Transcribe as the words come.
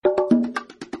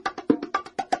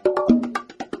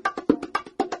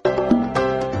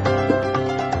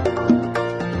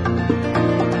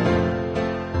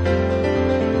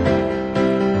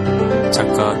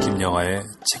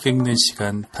책 읽는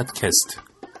시간 팟캐스트.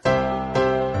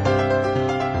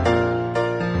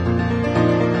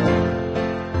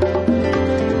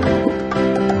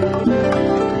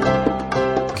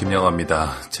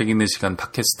 김영하입니다. 책 읽는 시간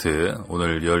팟캐스트.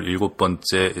 오늘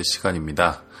 17번째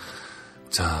시간입니다.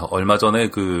 자, 얼마 전에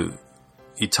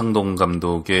이창동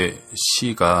감독의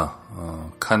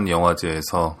시가 칸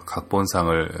영화제에서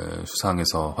각본상을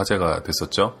수상해서 화제가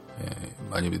됐었죠.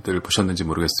 많이들 보셨는지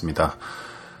모르겠습니다.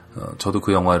 저도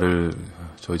그 영화를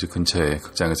저희 집 근처에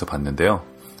극장에서 봤는데요.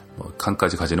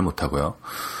 칸까지 가지는 못하고요.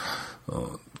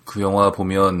 그 영화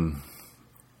보면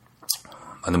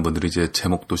많은 분들이 이제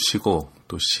제목도 시고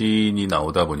또 시인이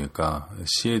나오다 보니까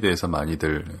시에 대해서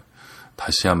많이들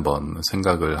다시 한번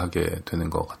생각을 하게 되는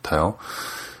것 같아요.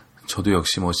 저도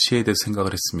역시 시에 대해서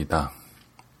생각을 했습니다.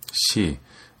 시.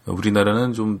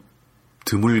 우리나라는 좀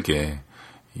드물게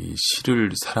이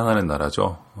시를 사랑하는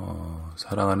나라죠.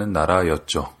 사랑하는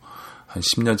나라였죠. 한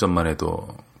 10년 전만 해도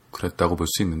그랬다고 볼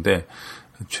수 있는데,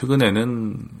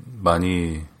 최근에는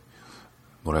많이,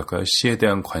 시에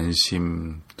대한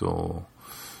관심, 또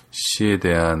시에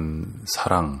대한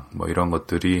사랑, 이런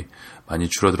것들이 많이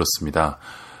줄어들었습니다.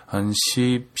 한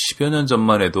 10여 년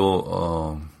전만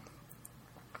해도,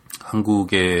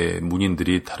 한국의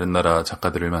문인들이 다른 나라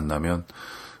작가들을 만나면,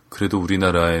 그래도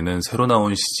우리나라에는 새로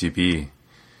나온 시집이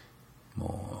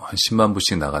한 10만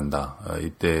부씩 나간다.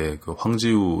 이때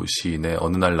황지우 시인의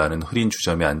어느 날 나는 흐린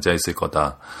주점에 앉아있을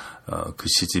거다. 그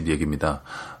시집 얘기입니다.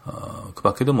 그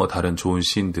밖에도 다른 좋은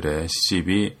시인들의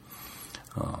시집이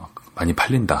많이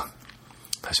팔린다.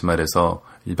 다시 말해서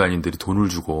일반인들이 돈을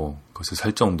주고 그것을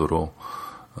살 정도로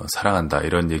사랑한다.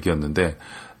 이런 얘기였는데,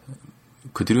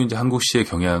 그 뒤로 이제 한국 시의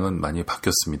경향은 많이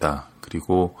바뀌었습니다.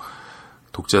 그리고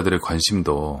독자들의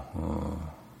관심도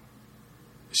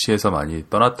시에서 많이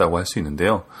떠났다고 할 수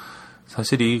있는데요.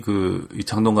 사실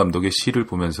이창동 감독의 시를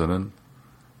보면서는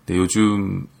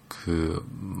요즘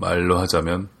말로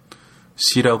하자면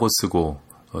시라고 쓰고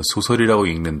소설이라고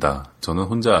읽는다. 저는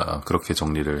혼자 그렇게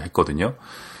정리를 했거든요.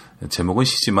 제목은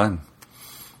시지만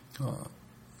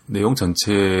내용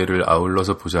전체를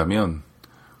아울러서 보자면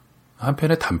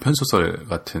한편의 단편소설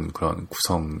같은 그런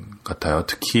구성 같아요.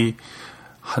 특히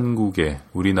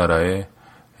우리나라의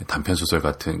단편소설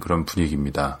같은 그런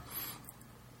분위기입니다.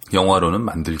 영화로는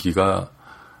만들기가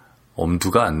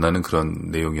엄두가 안 나는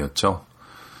그런 내용이었죠.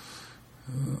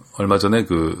 얼마 전에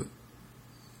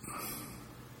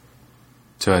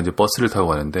제가 이제 버스를 타고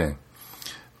가는데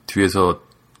뒤에서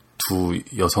두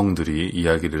여성들이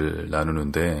이야기를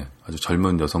나누는데 아주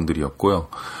젊은 여성들이었고요.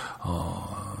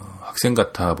 학생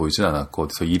같아 보이진 않았고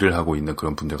어디서 일을 하고 있는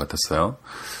그런 분들 같았어요.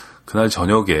 그날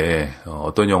저녁에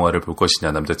어떤 영화를 볼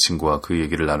것이냐 남자친구와 그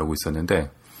얘기를 나누고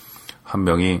있었는데, 한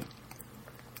명이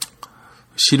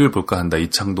시를 볼까 한다.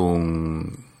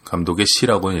 이창동 감독의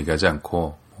시라고는 얘기하지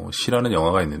않고 시라는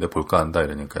영화가 있는데 볼까 한다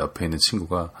이러니까 옆에 있는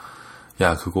친구가,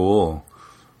 야, 그거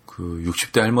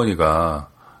 60대 할머니가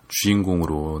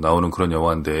주인공으로 나오는 그런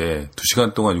영화인데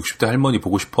 2시간 동안 60대 할머니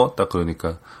보고 싶어? 딱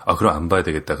그러니까 그럼 안 봐야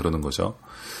되겠다 그러는 거죠.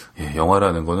 예,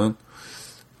 영화라는 거는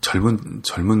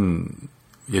젊은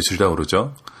예술이라고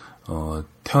그러죠.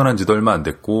 태어난 지도 얼마 안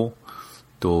됐고,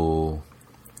 또,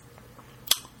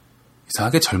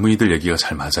 이상하게 젊은이들 얘기가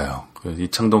잘 맞아요.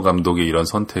 이창동 감독의 이런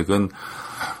선택은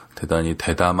대단히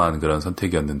대담한 그런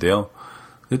선택이었는데요.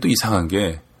 근데 또 이상한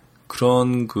게,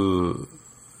 그런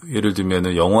예를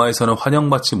들면은 영화에서는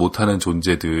환영받지 못하는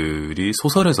존재들이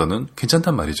소설에서는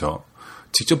괜찮단 말이죠.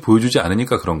 직접 보여주지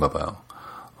않으니까 그런가 봐요.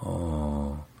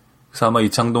 그래서 아마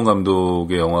이창동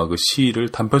감독의 영화 시를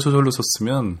단편소설로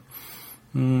썼으면,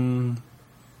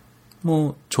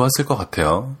 좋았을 것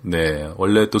같아요. 네.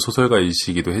 원래 또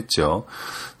소설가이시기도 했죠.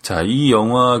 자, 이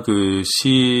영화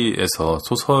시에서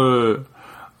소설의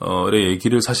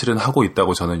얘기를 사실은 하고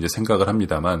있다고 저는 이제 생각을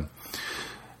합니다만,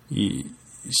 이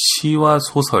시와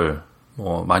소설,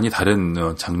 많이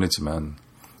다른 장르지만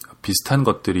비슷한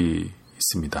것들이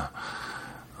있습니다.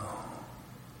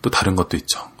 또 다른 것도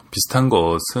있죠. 비슷한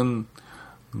것은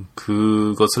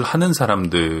그것을 하는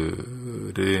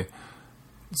사람들의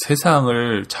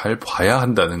세상을 잘 봐야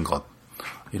한다는 것,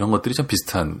 이런 것들이 참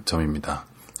비슷한 점입니다.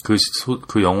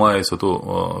 그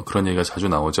영화에서도 그런 얘기가 자주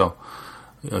나오죠.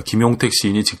 김용택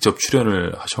시인이 직접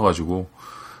출연을 하셔가지고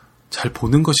잘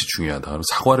보는 것이 중요하다.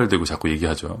 사과를 들고 자꾸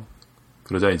얘기하죠.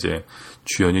 그러자 이제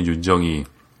주연인 윤정희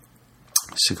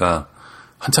씨가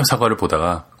한참 사과를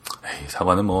보다가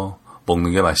사과는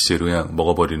먹는 게 맛이지 그냥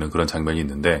먹어버리는 그런 장면이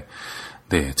있는데,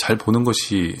 네, 잘 보는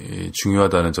것이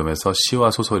중요하다는 점에서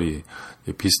시와 소설이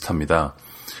비슷합니다.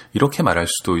 이렇게 말할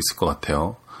수도 있을 것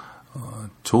같아요.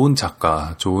 좋은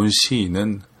작가, 좋은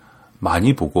시인은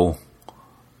많이 보고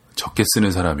적게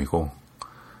쓰는 사람이고,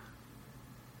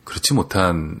 그렇지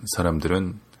못한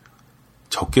사람들은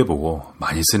적게 보고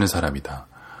많이 쓰는 사람이다.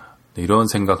 이런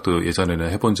생각도 예전에는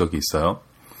해본 적이 있어요.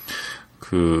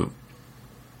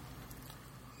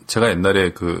 제가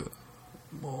옛날에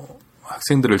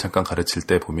학생들을 잠깐 가르칠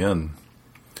때 보면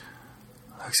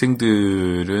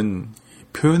학생들은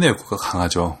표현의 욕구가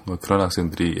강하죠. 그런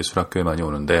학생들이 예술학교에 많이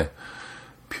오는데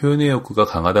표현의 욕구가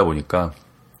강하다 보니까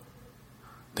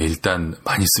일단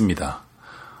많이 씁니다.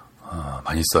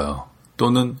 많이 써요.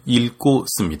 또는 읽고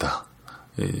씁니다.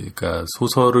 그러니까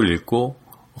소설을 읽고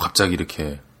갑자기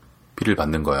이렇게 비를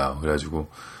받는 거야.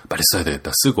 그래가지고 빨리 써야 되겠다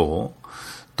쓰고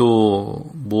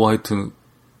또 하여튼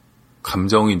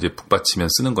감정이 이제 북받치면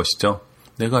쓰는 것이죠.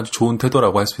 내가 아주 좋은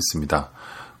태도라고 할 수 있습니다.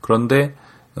 그런데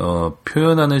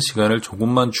표현하는 시간을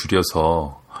조금만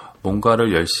줄여서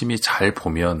뭔가를 열심히 잘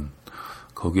보면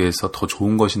거기에서 더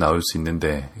좋은 것이 나올 수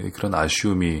있는데 그런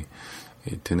아쉬움이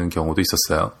드는 경우도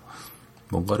있었어요.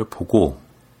 뭔가를 보고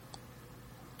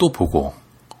또 보고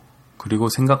그리고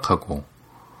생각하고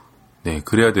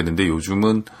그래야 되는데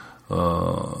요즘은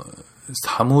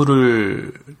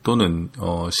사물을 또는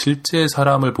실제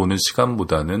사람을 보는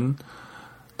시간보다는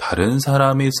다른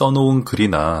사람이 써놓은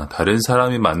글이나 다른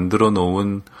사람이 만들어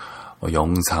놓은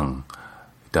영상,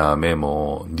 그다음에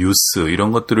뉴스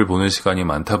이런 것들을 보는 시간이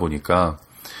많다 보니까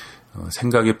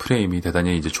생각의 프레임이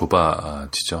대단히 이제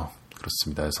좁아지죠.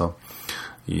 그렇습니다. 그래서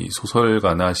이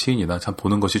소설가나 시인이나 참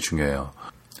보는 것이 중요해요.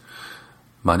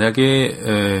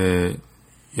 만약에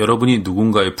여러분이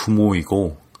누군가의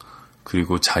부모이고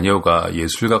그리고 자녀가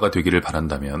예술가가 되기를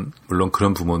바란다면 물론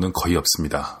그런 부모는 거의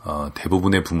없습니다.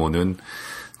 대부분의 부모는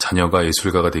자녀가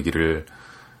예술가가 되기를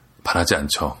바라지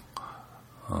않죠.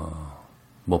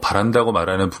 바란다고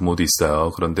말하는 부모도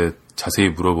있어요. 그런데 자세히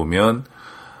물어보면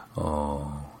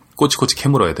꼬치꼬치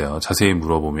캐물어야 돼요. 자세히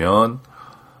물어보면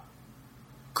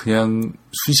그냥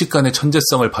순식간에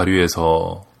천재성을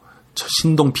발휘해서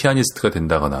신동 피아니스트가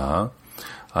된다거나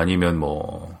아니면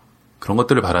그런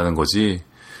것들을 바라는 거지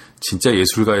진짜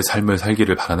예술가의 삶을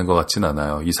살기를 바라는 것 같진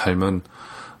않아요. 이 삶은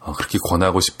그렇게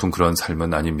권하고 싶은 그런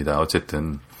삶은 아닙니다.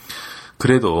 어쨌든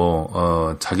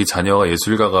그래도 자기 자녀가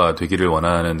예술가가 되기를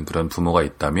원하는 그런 부모가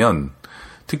있다면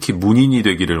특히 문인이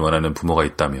되기를 원하는 부모가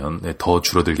있다면 더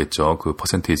줄어들겠죠. 그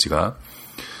퍼센테이지가.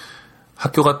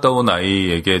 학교 갔다 온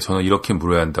아이에게 저는 이렇게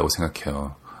물어야 한다고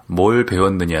생각해요. 뭘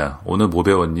배웠느냐? 오늘 뭐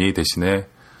배웠니? 대신에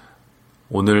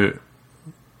오늘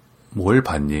뭘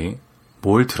봤니?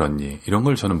 뭘 들었니? 이런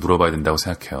걸 저는 물어봐야 된다고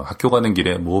생각해요. 학교 가는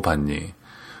길에 뭐 봤니?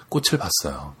 꽃을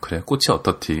봤어요. 그래, 꽃이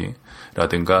어떻디?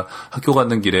 라든가 학교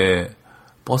가는 길에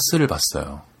버스를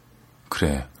봤어요.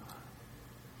 그래,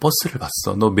 버스를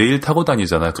봤어. 너 매일 타고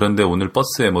다니잖아. 그런데 오늘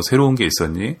버스에 새로운 게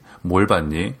있었니? 뭘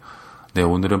봤니? 네,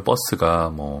 오늘은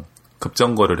버스가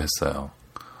급정거를 했어요.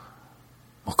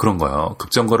 그런 거요.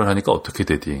 급정거를 하니까 어떻게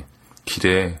되디?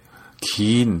 길에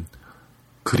긴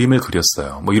그림을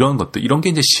그렸어요. 이런 것들, 이런 게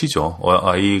이제 시죠.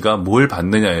 아이가 뭘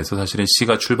봤느냐에서 사실은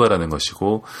시가 출발하는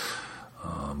것이고,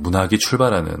 문학이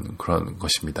출발하는 그런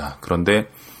것입니다.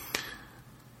 그런데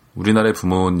우리나라의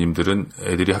부모님들은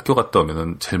애들이 학교 갔다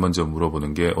오면은 제일 먼저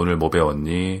물어보는 게 오늘 뭐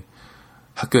배웠니?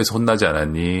 학교에서 혼나지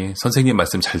않았니? 선생님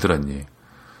말씀 잘 들었니?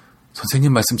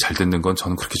 선생님 말씀 잘 듣는 건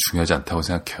저는 그렇게 중요하지 않다고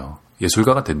생각해요.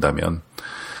 예술가가 되겠다면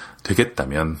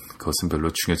그것은 별로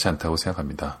중요하지 않다고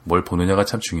생각합니다. 뭘 보느냐가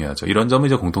참 중요하죠. 이런 점은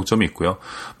이제 공통점이 있고요.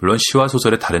 물론 시와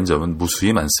소설의 다른 점은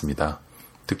무수히 많습니다.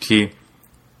 특히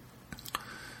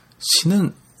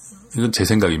시는 이건 제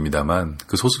생각입니다만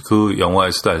그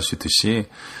영화에서도 알 수 있듯이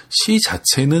시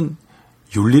자체는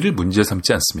윤리를 문제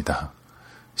삼지 않습니다.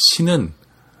 시는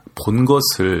본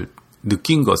것을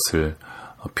느낀 것을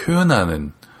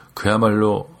표현하는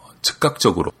그야말로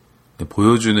즉각적으로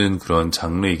보여주는 그런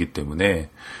장르이기 때문에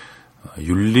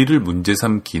윤리를 문제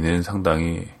삼기는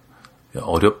상당히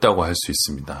어렵다고 할 수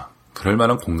있습니다. 그럴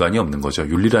만한 공간이 없는 거죠.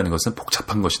 윤리라는 것은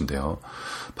복잡한 것인데요.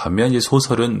 반면 이제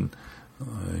소설은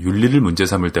윤리를 문제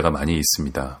삼을 때가 많이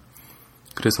있습니다.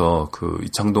 그래서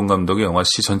이창동 감독의 영화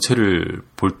시 전체를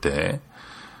볼 때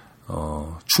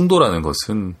충돌하는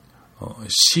것은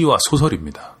시와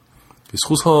소설입니다.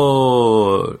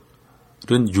 소설은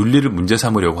윤리를 문제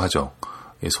삼으려고 하죠.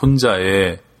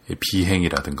 손자의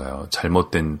비행이라든가요,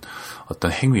 잘못된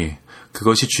어떤 행위,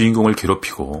 그것이 주인공을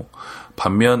괴롭히고,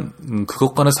 반면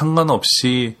그것과는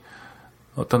상관없이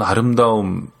어떤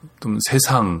아름다움, 좀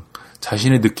세상,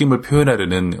 자신의 느낌을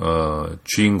표현하려는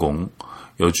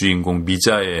여주인공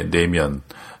미자의 내면이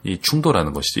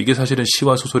충돌하는 것이죠. 이게 사실은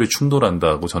시와 소설이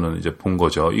충돌한다고 저는 이제 본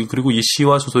거죠. 그리고 이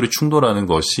시와 소설이 충돌하는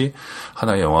것이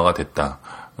하나의 영화가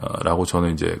됐다라고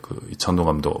저는 이제 이창동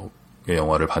감독의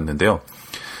영화를 봤는데요.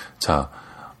 자,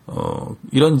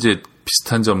 이런 이제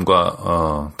비슷한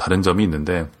점과 다른 점이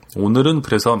있는데, 오늘은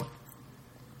그래서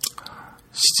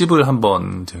시집을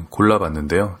한번 이제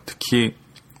골라봤는데요. 특히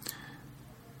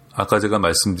아까 제가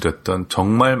말씀드렸던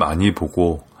정말 많이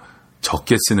보고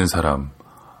적게 쓰는 사람,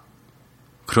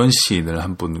 그런 시인을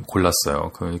한 분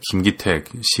골랐어요. 그 김기택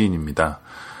시인입니다.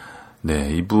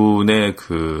 네, 이분의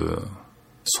그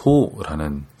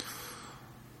소라는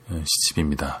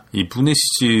시집입니다. 이분의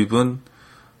시집은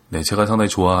네, 제가 상당히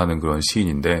좋아하는 그런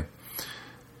시인인데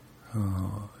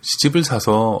시집을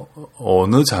사서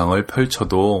어느 장을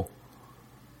펼쳐도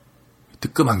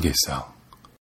뜨끔한 게 있어요.